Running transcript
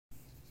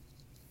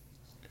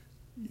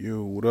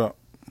Yo, what up?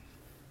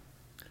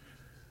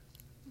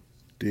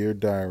 Dear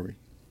Diary.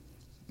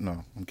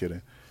 No, I'm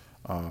kidding.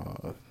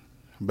 I'm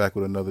back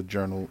with another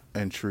journal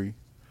entry.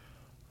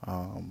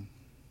 Um,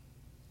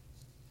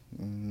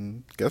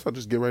 Guess I'll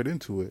just get right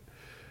into it.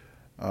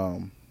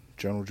 Um,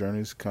 Journal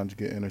Journeys,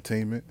 Conjugate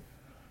Entertainment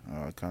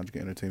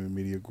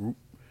Media Group.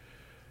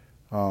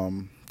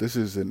 This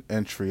is an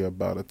entry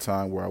about a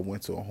time where I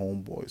went to a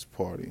homeboy's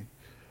party.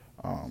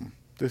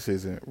 This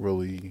isn't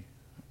really.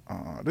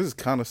 This is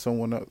kind of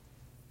someone else.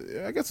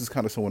 I guess it's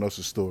kind of someone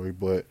else's story,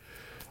 but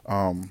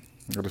I'll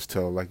just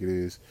tell it like it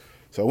is.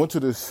 So I went to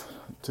this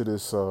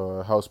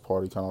house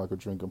party, kind of like a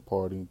drinking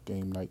party,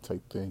 game night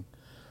type thing,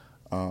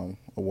 of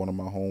one of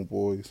my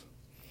homeboys,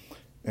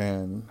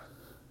 and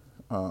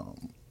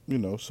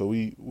so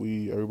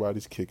we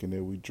everybody's kicking it,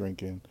 we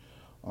drinking.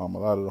 A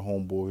lot of the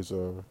homeboys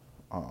are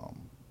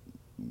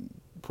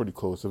pretty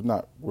close, if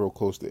not real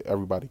close. To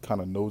everybody kind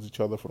of knows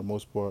each other for the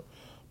most part,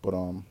 but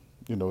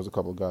there's a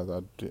couple of guys I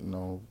didn't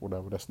know.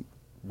 Whatever, that's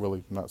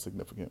really not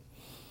significant.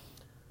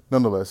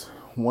 Nonetheless,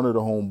 one of the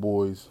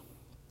homeboys,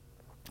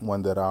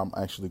 one that I'm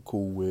actually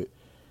cool with,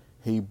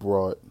 he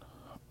brought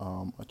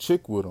a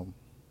chick with him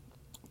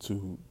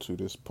to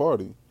this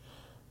party.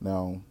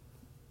 Now,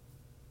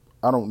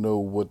 I don't know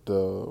what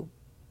the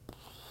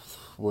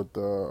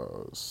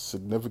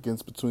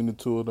significance between the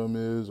two of them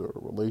is, or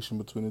the relation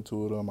between the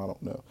two of them. I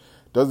don't know.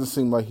 Doesn't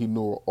seem like he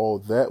knew her all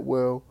that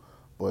well,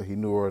 but he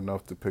knew her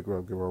enough to pick her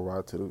up, give her a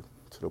ride to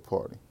the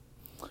party.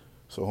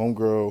 So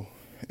homegirl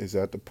is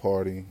at the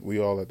party. We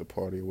all at the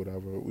party,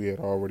 whatever. We had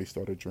already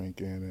started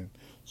drinking and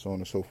so on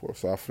and so forth.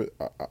 So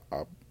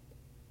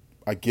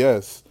I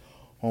guess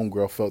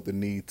homegirl felt the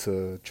need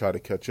to try to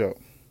catch up.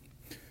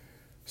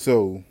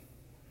 So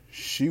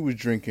she was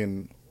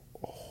drinking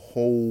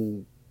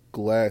whole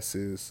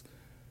glasses,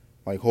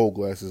 like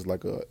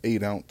a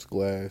 8 ounce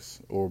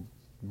glass or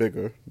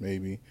bigger,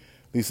 maybe at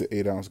least an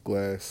 8 ounce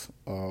glass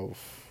of,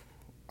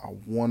 I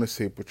want to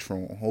say,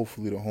 Patron.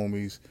 Hopefully the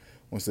homies,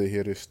 once they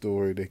hear this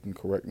story, they can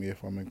correct me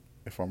if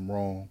I'm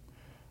wrong.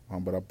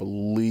 But I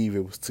believe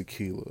it was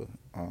tequila.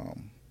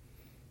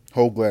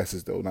 Whole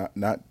glasses though,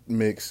 not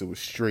mixed. It was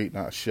straight,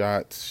 not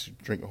shots.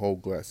 Drinking whole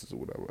glasses or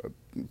whatever.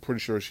 I'm pretty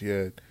sure she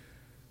had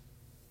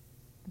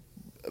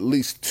at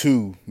least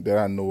two that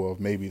I know of,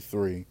 maybe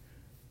three.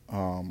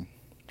 Um,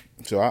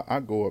 so I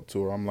go up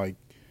to her. I'm like,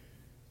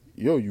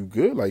 "Yo, you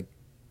good? Like,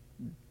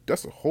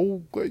 that's a whole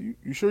glass.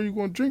 You sure you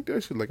gonna drink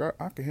that shit? Like,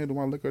 I can handle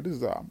my liquor.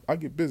 I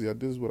get busy.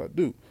 This is what I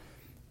do."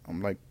 I'm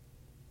like,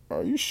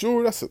 "Are you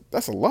sure that's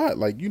a lot?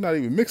 Like, you're not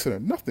even mixing or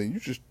nothing. You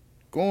just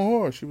going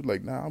hard." She was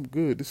like, "Nah, I'm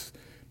good. This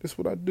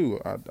what I do.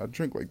 I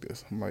drink like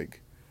this." I'm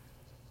like,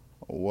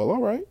 "Well,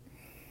 all right.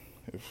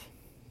 If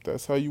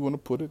that's how you want to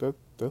put it,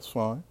 that's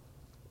fine."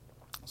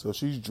 So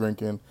she's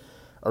drinking.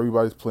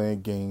 Everybody's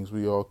playing games.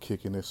 We all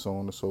kicking it, so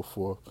on and so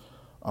forth.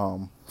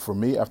 For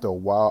me, after a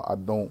while, I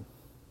don't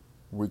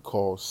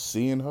recall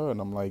seeing her, and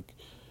I'm like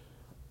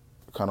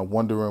kind of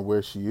wondering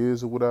where she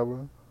is or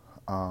whatever.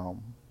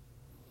 Um,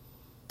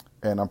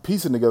 and I'm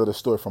piecing together the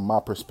story from my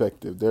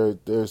perspective.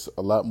 There's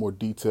a lot more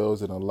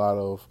details and a lot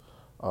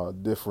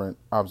of different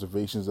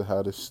observations of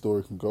how this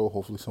story can go.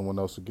 Hopefully, someone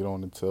else will get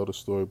on and tell the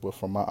story. But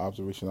from my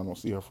observation, I don't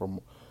see her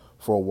for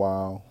a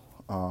while.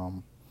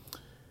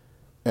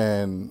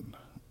 And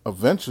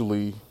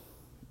eventually,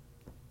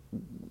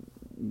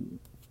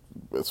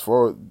 as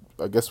far,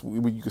 I guess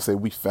you could say,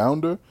 we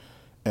found her,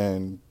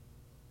 and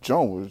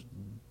Joan was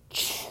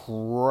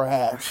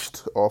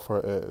trashed off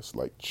her ass,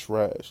 like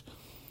trash.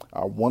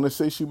 I want to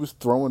say she was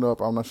throwing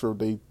up. I'm not sure if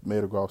they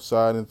made her go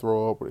outside and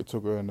throw up, or they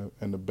took her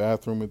in the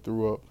bathroom and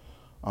threw up.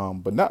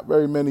 But not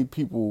very many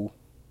people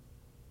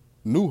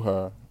knew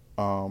her.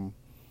 The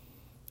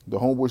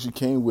homeboy she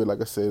came with,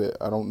 like I said,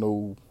 I don't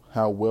know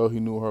how well he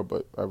knew her,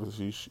 but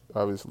obviously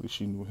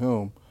she knew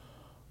him.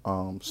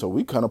 So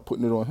we kind of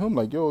putting it on him,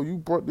 like, "Yo, you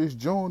brought this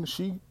Joan, and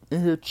she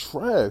in here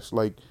trash.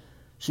 Like,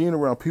 she ain't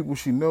around people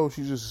she knows.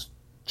 She just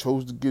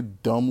chose to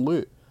get dumb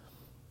lit."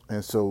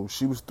 And so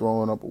she was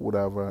throwing up or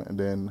whatever, and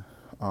then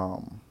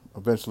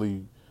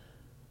eventually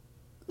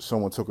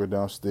someone took her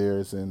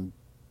downstairs, and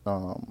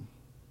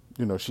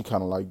she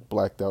kind of like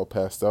blacked out,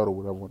 passed out or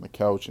whatever on the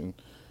couch, and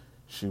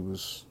she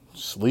was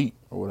asleep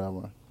or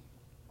whatever.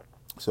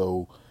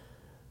 So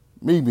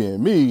me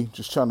being me,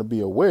 just trying to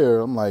be aware,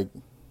 I'm like,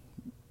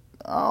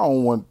 I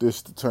don't want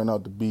this to turn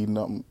out to be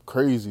nothing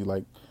crazy.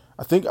 Like,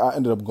 I think I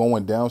ended up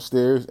going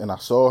downstairs and I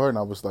saw her and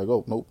I was like,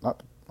 "Oh, nope,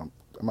 not.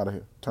 I'm out of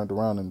here." Turned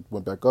around and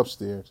went back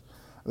upstairs.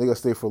 I think I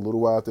stayed for a little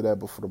while after that,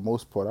 but for the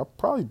most part, I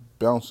probably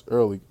bounced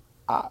early.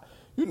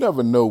 You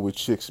never know with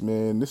chicks,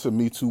 man. This is a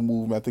Me Too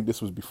movement. I think this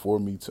was before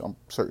Me Too. I'm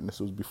certain this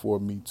was before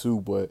Me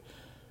Too, but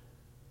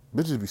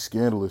bitches be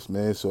scandalous,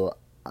 man. So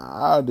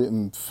I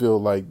didn't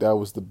feel like that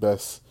was the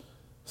best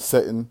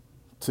setting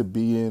to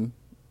be in,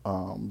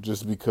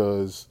 just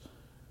because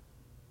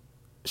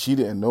she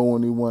didn't know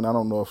anyone. I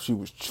don't know if she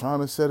was trying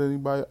to set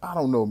anybody. I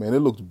don't know, man. It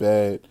looked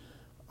bad.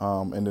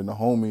 And then the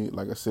homie,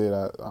 like I said,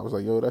 I was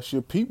like, "Yo, that's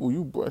your people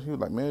you brought." He was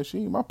like, "Man, she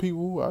ain't my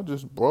people. I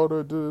just brought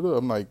her." Da, da, da.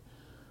 I'm like,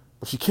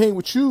 but she came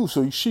with you,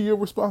 so she your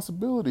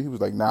responsibility. He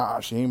was like, nah,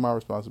 she ain't my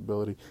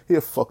responsibility. He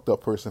a fucked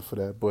up person for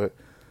that, but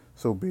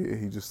so be it.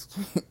 He just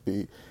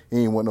he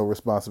ain't want no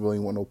responsibility,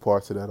 he want no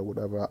parts of that or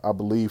whatever. I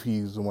believe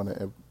he's the one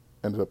that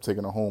ended up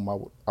taking her home.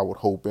 I would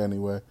hope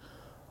anyway.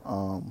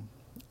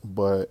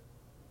 But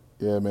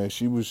yeah, man,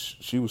 she was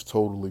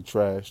totally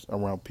trashed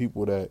around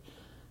people that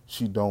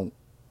she don't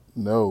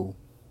know.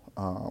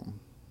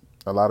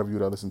 A lot of you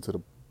that listen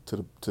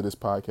to this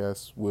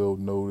podcast will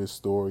know this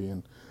story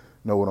and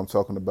know what I'm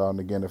talking about. And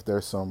again, if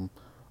there's um,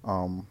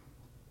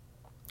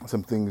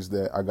 some things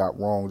that I got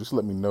wrong, just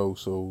let me know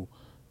so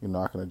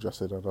I can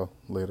address it at a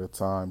later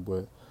time.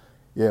 But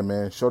yeah,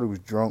 man, Shorty was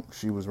drunk.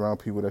 She was around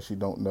people that she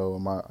don't know.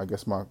 And I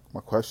guess my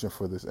question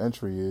for this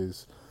entry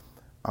is,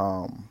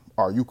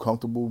 are you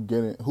comfortable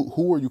getting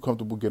who are you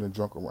comfortable getting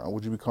drunk around?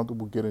 Would you be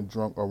comfortable getting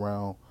drunk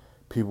around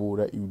people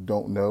that you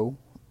don't know,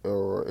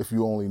 or if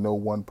you only know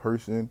one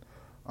person?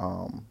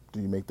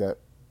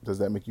 Does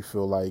that make you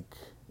feel like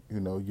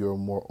you're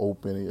more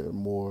open, you're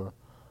more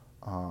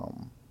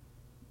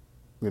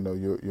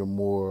you're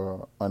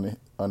more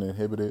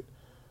uninhibited,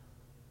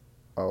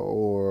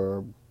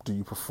 or do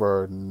you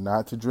prefer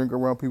not to drink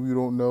around people you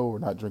don't know, or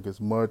not drink as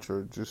much,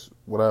 or just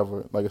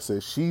whatever? Like I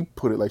said, she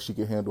put it like she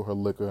could handle her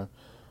liquor,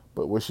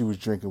 but what she was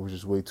drinking was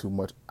just way too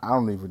much.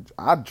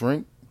 I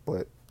drink,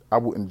 but I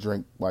wouldn't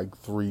drink like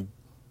 3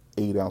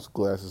 8-ounce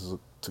glasses of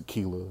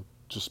tequila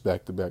just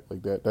back to back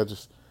like that.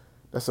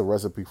 That's a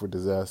recipe for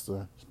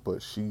disaster.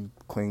 But she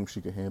claimed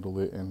she could handle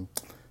it, and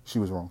she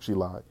was wrong. She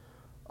lied.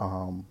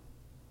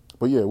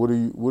 But yeah, what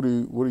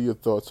are your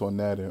thoughts on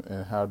that,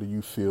 and how do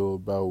you feel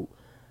about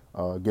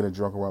getting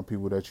drunk around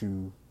people that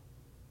you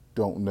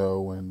don't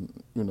know, and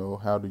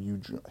how do you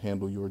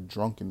handle your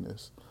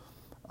drunkenness?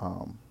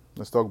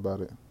 Let's talk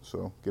about it.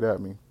 So get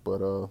at me. But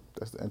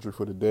that's the entry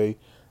for today.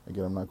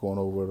 Again, I'm not going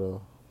over the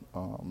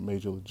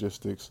major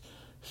logistics.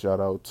 Shout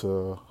out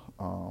to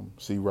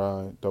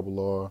C-Ride,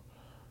 Double R,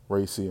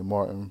 Ray C, and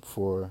Martin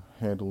for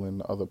handling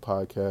the other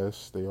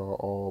podcasts. They are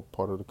all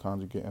part of the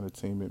Conjugate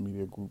Entertainment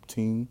Media Group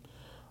team.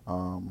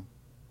 And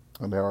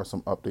there are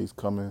some updates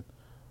coming.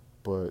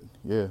 But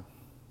yeah,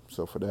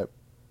 so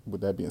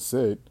with that being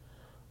said,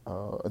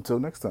 until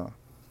next time.